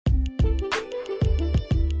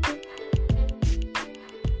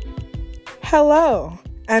Hello,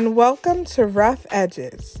 and welcome to Rough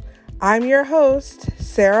Edges. I'm your host,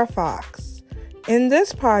 Sarah Fox. In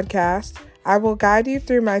this podcast, I will guide you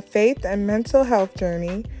through my faith and mental health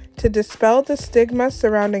journey to dispel the stigma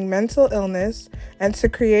surrounding mental illness and to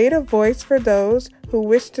create a voice for those who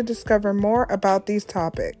wish to discover more about these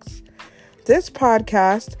topics. This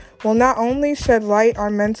podcast will not only shed light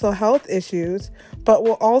on mental health issues, but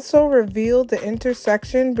will also reveal the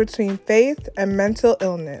intersection between faith and mental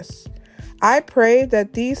illness. I pray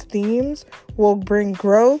that these themes will bring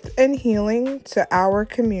growth and healing to our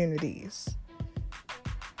communities.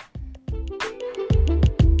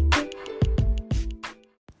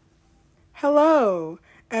 Hello,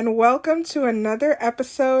 and welcome to another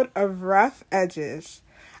episode of Rough Edges.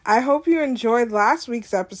 I hope you enjoyed last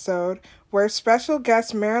week's episode where special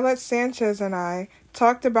guest Marilet Sanchez and I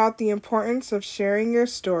talked about the importance of sharing your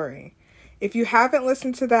story. If you haven't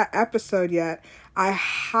listened to that episode yet, I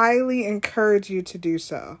highly encourage you to do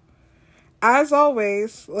so. As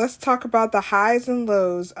always, let's talk about the highs and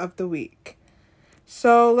lows of the week.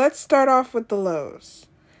 So let's start off with the lows.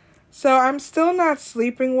 So I'm still not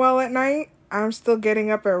sleeping well at night. I'm still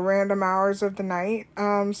getting up at random hours of the night.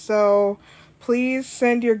 So please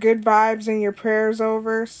send your good vibes and your prayers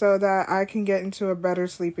over so that I can get into a better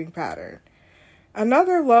sleeping pattern.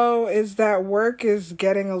 Another low is that work is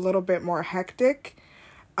getting a little bit more hectic.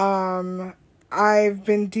 I've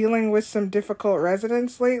been dealing with some difficult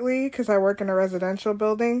residents lately because I work in a residential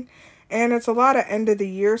building, and it's a lot of end of the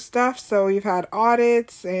year stuff. So we've had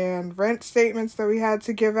audits and rent statements that we had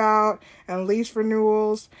to give out and lease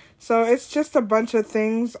renewals. So it's just a bunch of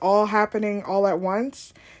things all happening all at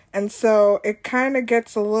once. And so it kind of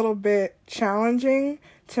gets a little bit challenging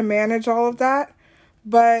to manage all of that.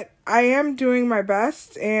 But I am doing my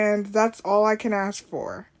best, and that's all I can ask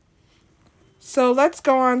for. So let's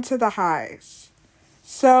go on to the highs.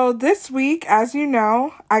 So this week, as you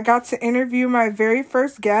know, I got to interview my very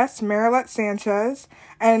first guest, Marilet Sanchez,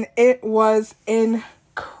 and it was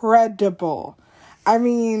incredible. I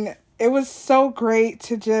mean, it was so great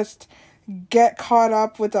to just get caught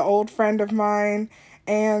up with an old friend of mine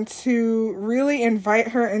and to really invite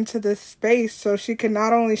her into this space so she can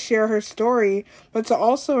not only share her story, but to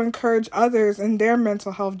also encourage others in their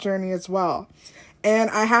mental health journey as well. And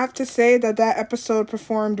I have to say that episode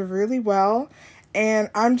performed really well, and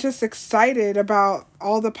I'm just excited about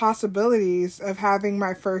all the possibilities of having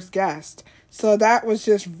my first guest. So that was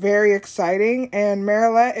just very exciting. And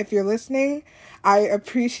Marilet, if you're listening, I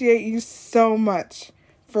appreciate you so much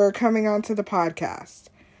for coming onto the podcast.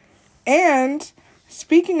 And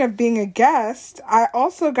speaking of being a guest, I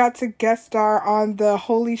also got to guest star on the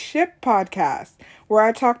Holy Ship podcast, where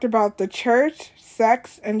I talked about the church,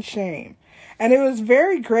 sex, and shame. And it was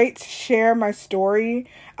very great to share my story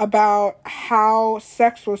about how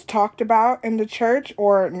sex was talked about in the church,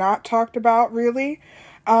 or not talked about really,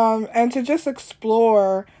 and to just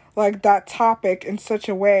explore like that topic in such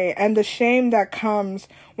a way, and the shame that comes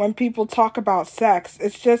when people talk about sex.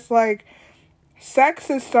 It's just like,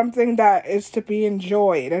 sex is something that is to be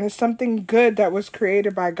enjoyed, and it's something good that was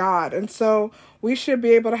created by God. And so we should be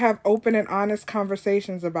able to have open and honest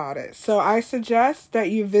conversations about it. So I suggest that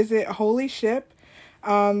you visit Holy Ship.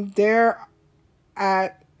 They're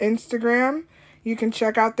at Instagram. You can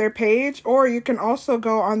check out their page, or you can also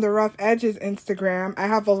go on the Rough Edges Instagram. I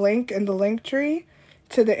have a link in the link tree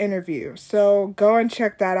to the interview. So go and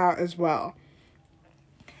check that out as well.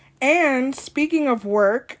 And speaking of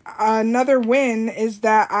work, another win is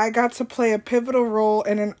that I got to play a pivotal role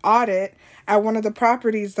in an audit at one of the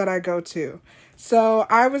properties that I go to. So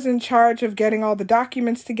I was in charge of getting all the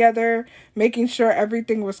documents together, making sure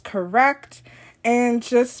everything was correct, and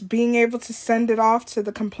just being able to send it off to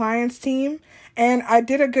the compliance team. And I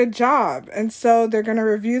did a good job. And so they're going to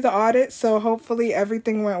review the audit. So hopefully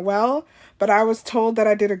everything went well. But I was told that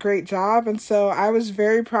I did a great job. And so I was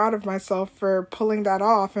very proud of myself for pulling that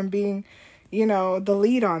off and being, the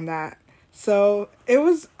lead on that. So it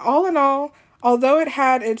was, all in all, although it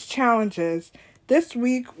had its challenges, this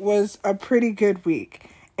week was a pretty good week.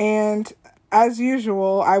 And as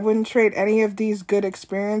usual, I wouldn't trade any of these good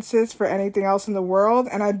experiences for anything else in the world,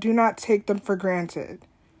 and I do not take them for granted.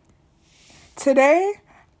 Today,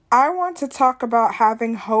 I want to talk about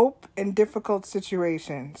having hope in difficult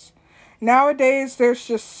situations. Nowadays, there's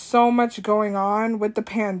just so much going on with the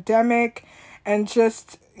pandemic and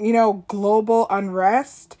just, global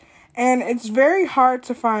unrest. And it's very hard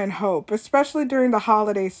to find hope, especially during the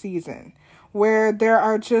holiday season, where there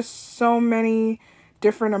are just so many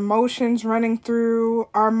different emotions running through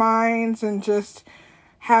our minds, and just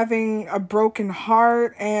having a broken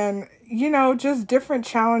heart, and, just different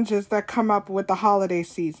challenges that come up with the holiday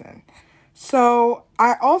season. So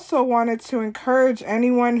I also wanted to encourage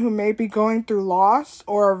anyone who may be going through loss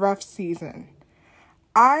or a rough season.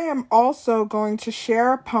 I am also going to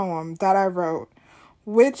share a poem that I wrote,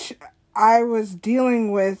 which I was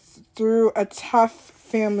dealing with through a tough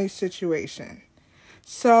family situation.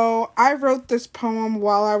 So I wrote this poem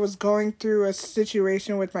while I was going through a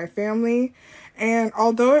situation with my family, and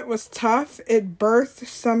although it was tough, it birthed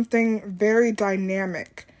something very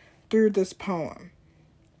dynamic through this poem.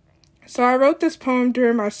 So I wrote this poem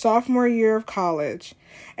during my sophomore year of college,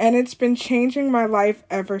 and it's been changing my life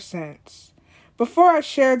ever since. Before I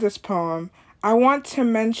share this poem, I want to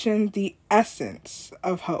mention the essence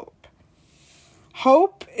of hope.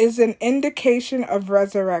 Hope is an indication of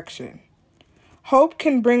resurrection. Hope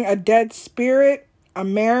can bring a dead spirit, a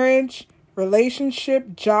marriage,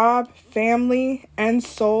 relationship, job, family, and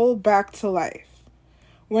soul back to life.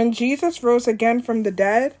 When Jesus rose again from the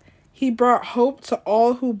dead, he brought hope to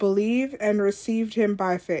all who believe and received him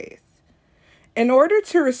by faith. In order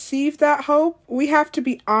to receive that hope, we have to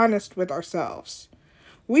be honest with ourselves.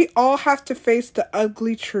 We all have to face the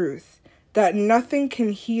ugly truth that nothing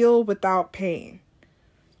can heal without pain.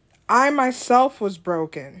 I myself was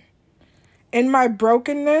broken. In my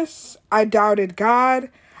brokenness, I doubted God,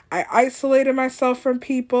 I isolated myself from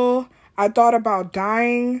people, I thought about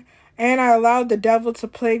dying, and I allowed the devil to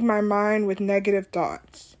plague my mind with negative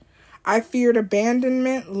thoughts. I feared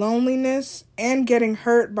abandonment, loneliness, and getting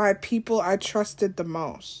hurt by people I trusted the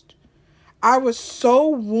most. I was so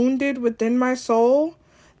wounded within my soul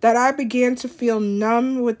that I began to feel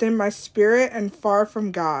numb within my spirit and far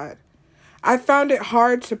from God. I found it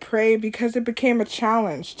hard to pray because it became a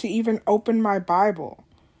challenge to even open my Bible.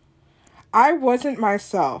 I wasn't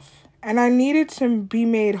myself, and I needed to be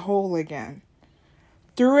made whole again.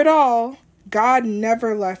 Through it all, God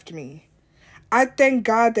never left me. I thank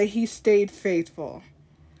God that he stayed faithful.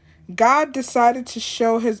 God decided to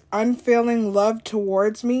show his unfailing love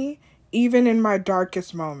towards me, even in my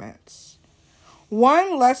darkest moments.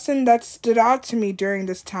 One lesson that stood out to me during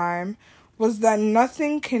this time was that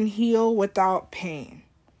nothing can heal without pain.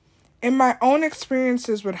 In my own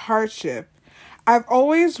experiences with hardship, I've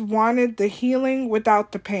always wanted the healing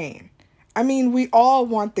without the pain. I mean, we all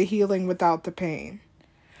want the healing without the pain.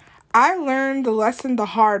 I learned the lesson the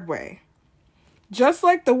hard way. Just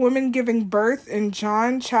like the woman giving birth in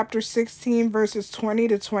John chapter 16, verses 20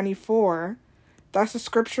 to 24, that's a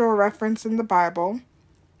scriptural reference in the Bible,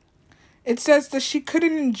 it says that she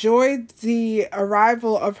couldn't enjoy the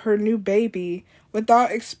arrival of her new baby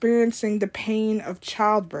without experiencing the pain of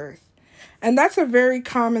childbirth. And that's a very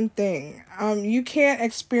common thing. You can't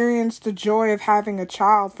experience the joy of having a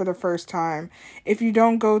child for the first time if you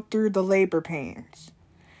don't go through the labor pains.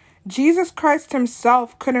 Jesus Christ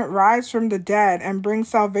himself couldn't rise from the dead and bring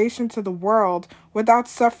salvation to the world without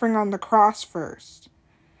suffering on the cross first.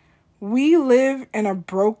 We live in a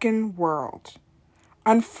broken world.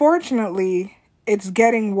 Unfortunately, it's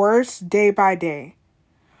getting worse day by day.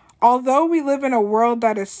 Although we live in a world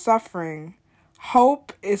that is suffering,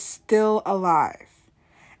 hope is still alive.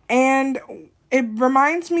 And it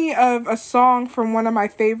reminds me of a song from one of my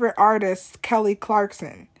favorite artists, Kelly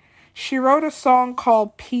Clarkson. She wrote a song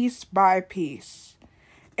called Piece by Piece.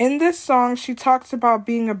 In this song, she talks about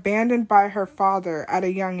being abandoned by her father at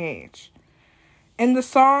a young age. In the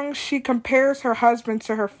song, she compares her husband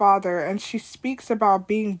to her father, and she speaks about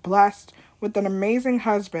being blessed with an amazing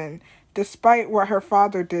husband despite what her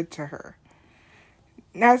father did to her.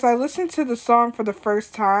 As I listened to the song for the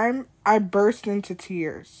first time, I burst into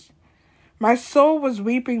tears. My soul was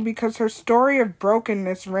weeping because her story of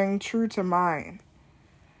brokenness rang true to mine.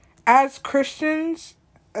 As Christians,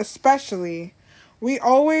 especially, we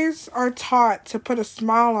always are taught to put a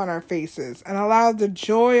smile on our faces and allow the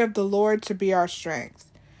joy of the Lord to be our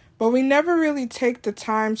strength. But we never really take the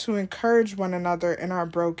time to encourage one another in our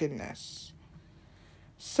brokenness.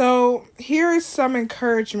 So here is some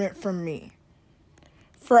encouragement from me.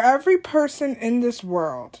 For every person in this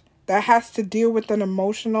world that has to deal with an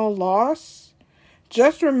emotional loss,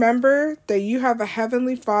 just remember that you have a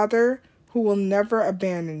heavenly Father who will never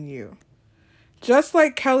abandon you. Just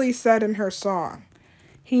like Kelly said in her song,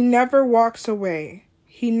 he never walks away.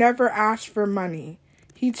 He never asks for money.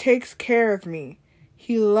 He takes care of me.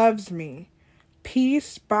 He loves me.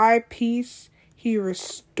 Piece by piece, he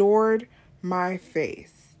restored my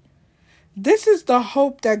faith. This is the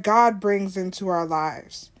hope that God brings into our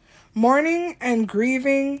lives. Mourning and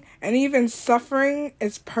grieving and even suffering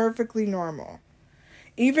is perfectly normal.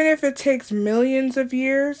 Even if it takes millions of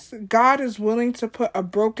years, God is willing to put a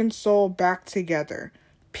broken soul back together,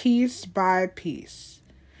 piece by piece.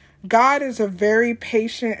 God is a very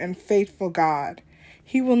patient and faithful God.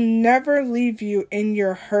 He will never leave you in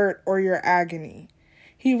your hurt or your agony.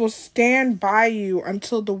 He will stand by you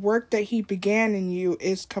until the work that he began in you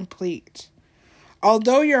is complete.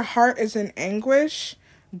 Although your heart is in anguish,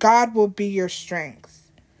 God will be your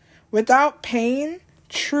strength. Without pain,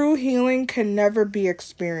 true healing can never be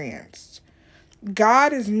experienced.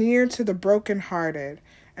 God is near to the brokenhearted,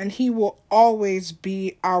 and he will always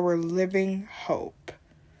be our living hope.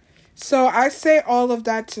 So I say all of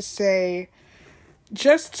that to say,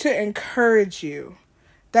 just to encourage you,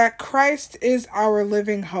 that Christ is our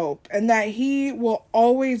living hope, and that he will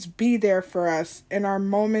always be there for us in our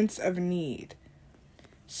moments of need.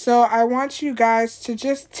 So I want you guys to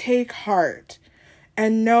just take heart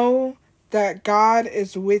and know that God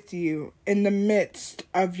is with you in the midst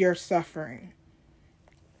of your suffering.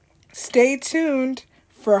 Stay tuned,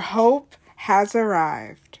 for hope has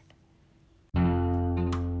arrived.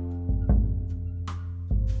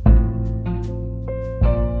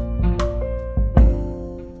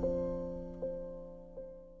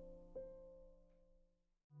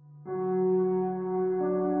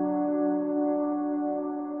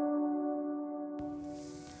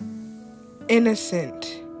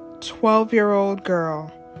 Innocent, 12-year-old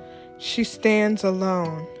girl. She stands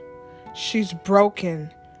alone. She's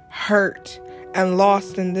broken, hurt, and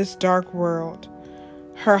lost in this dark world.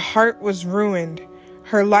 Her heart was ruined.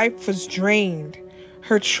 Her life was drained.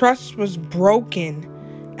 Her trust was broken,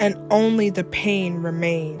 and only the pain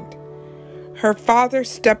remained. Her father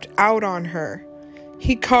stepped out on her.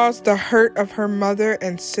 He caused the hurt of her mother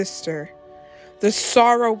and sister. The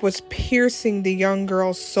sorrow was piercing the young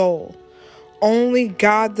girl's soul. Only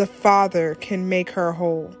God the Father can make her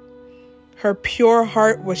whole. Her pure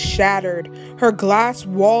heart was shattered. Her glass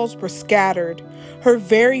walls were scattered. Her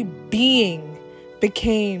very being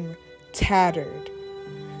became tattered.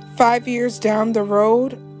 5 years down the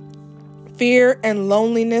road, fear and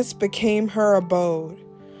loneliness became her abode.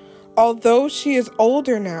 Although she is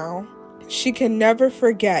older now, she can never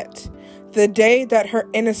forget the day that her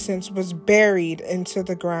innocence was buried into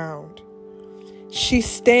the ground. She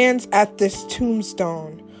stands at this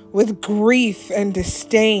tombstone with grief and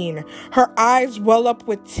disdain. Her eyes well up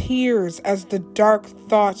with tears as the dark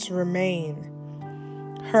thoughts remain.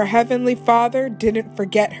 Her heavenly Father didn't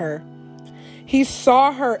forget her. He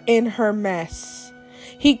saw her in her mess.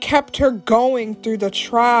 He kept her going through the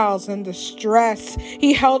trials and the stress.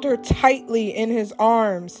 He held her tightly in his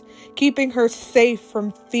arms, keeping her safe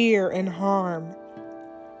from fear and harm.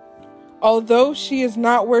 Although she is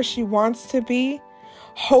not where she wants to be,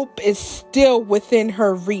 hope is still within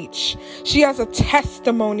her reach. She has a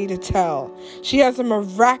testimony to tell. She has a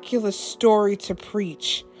miraculous story to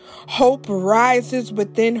preach. Hope rises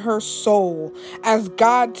within her soul as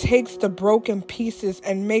God takes the broken pieces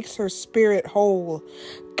and makes her spirit whole.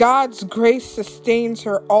 God's grace sustains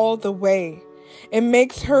her all the way. It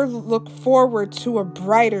makes her look forward to a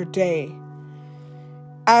brighter day.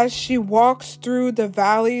 As she walks through the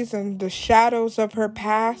valleys and the shadows of her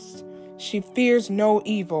past, she fears no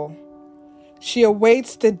evil. She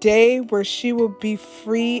awaits the day where she will be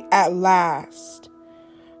free at last.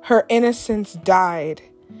 Her innocence died,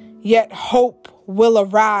 yet hope will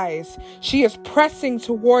arise. She is pressing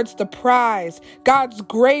towards the prize. God's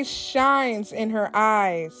grace shines in her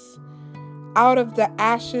eyes. Out of the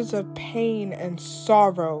ashes of pain and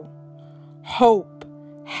sorrow, hope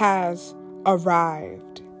has arrived.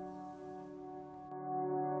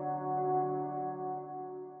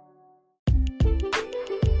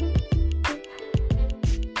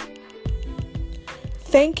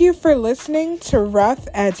 Thank you for listening to Rough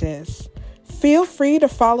Edges. Feel free to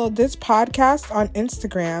follow this podcast on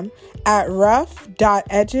Instagram at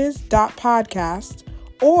rough.edges.podcast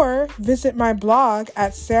or visit my blog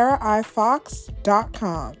at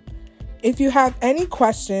sarahifox.com. If you have any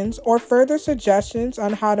questions or further suggestions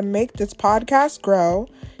on how to make this podcast grow,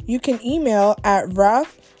 you can email at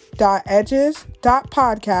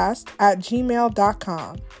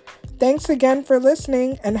rough.edges.podcast@gmail.com. Thanks again for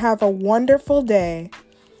listening and have a wonderful day.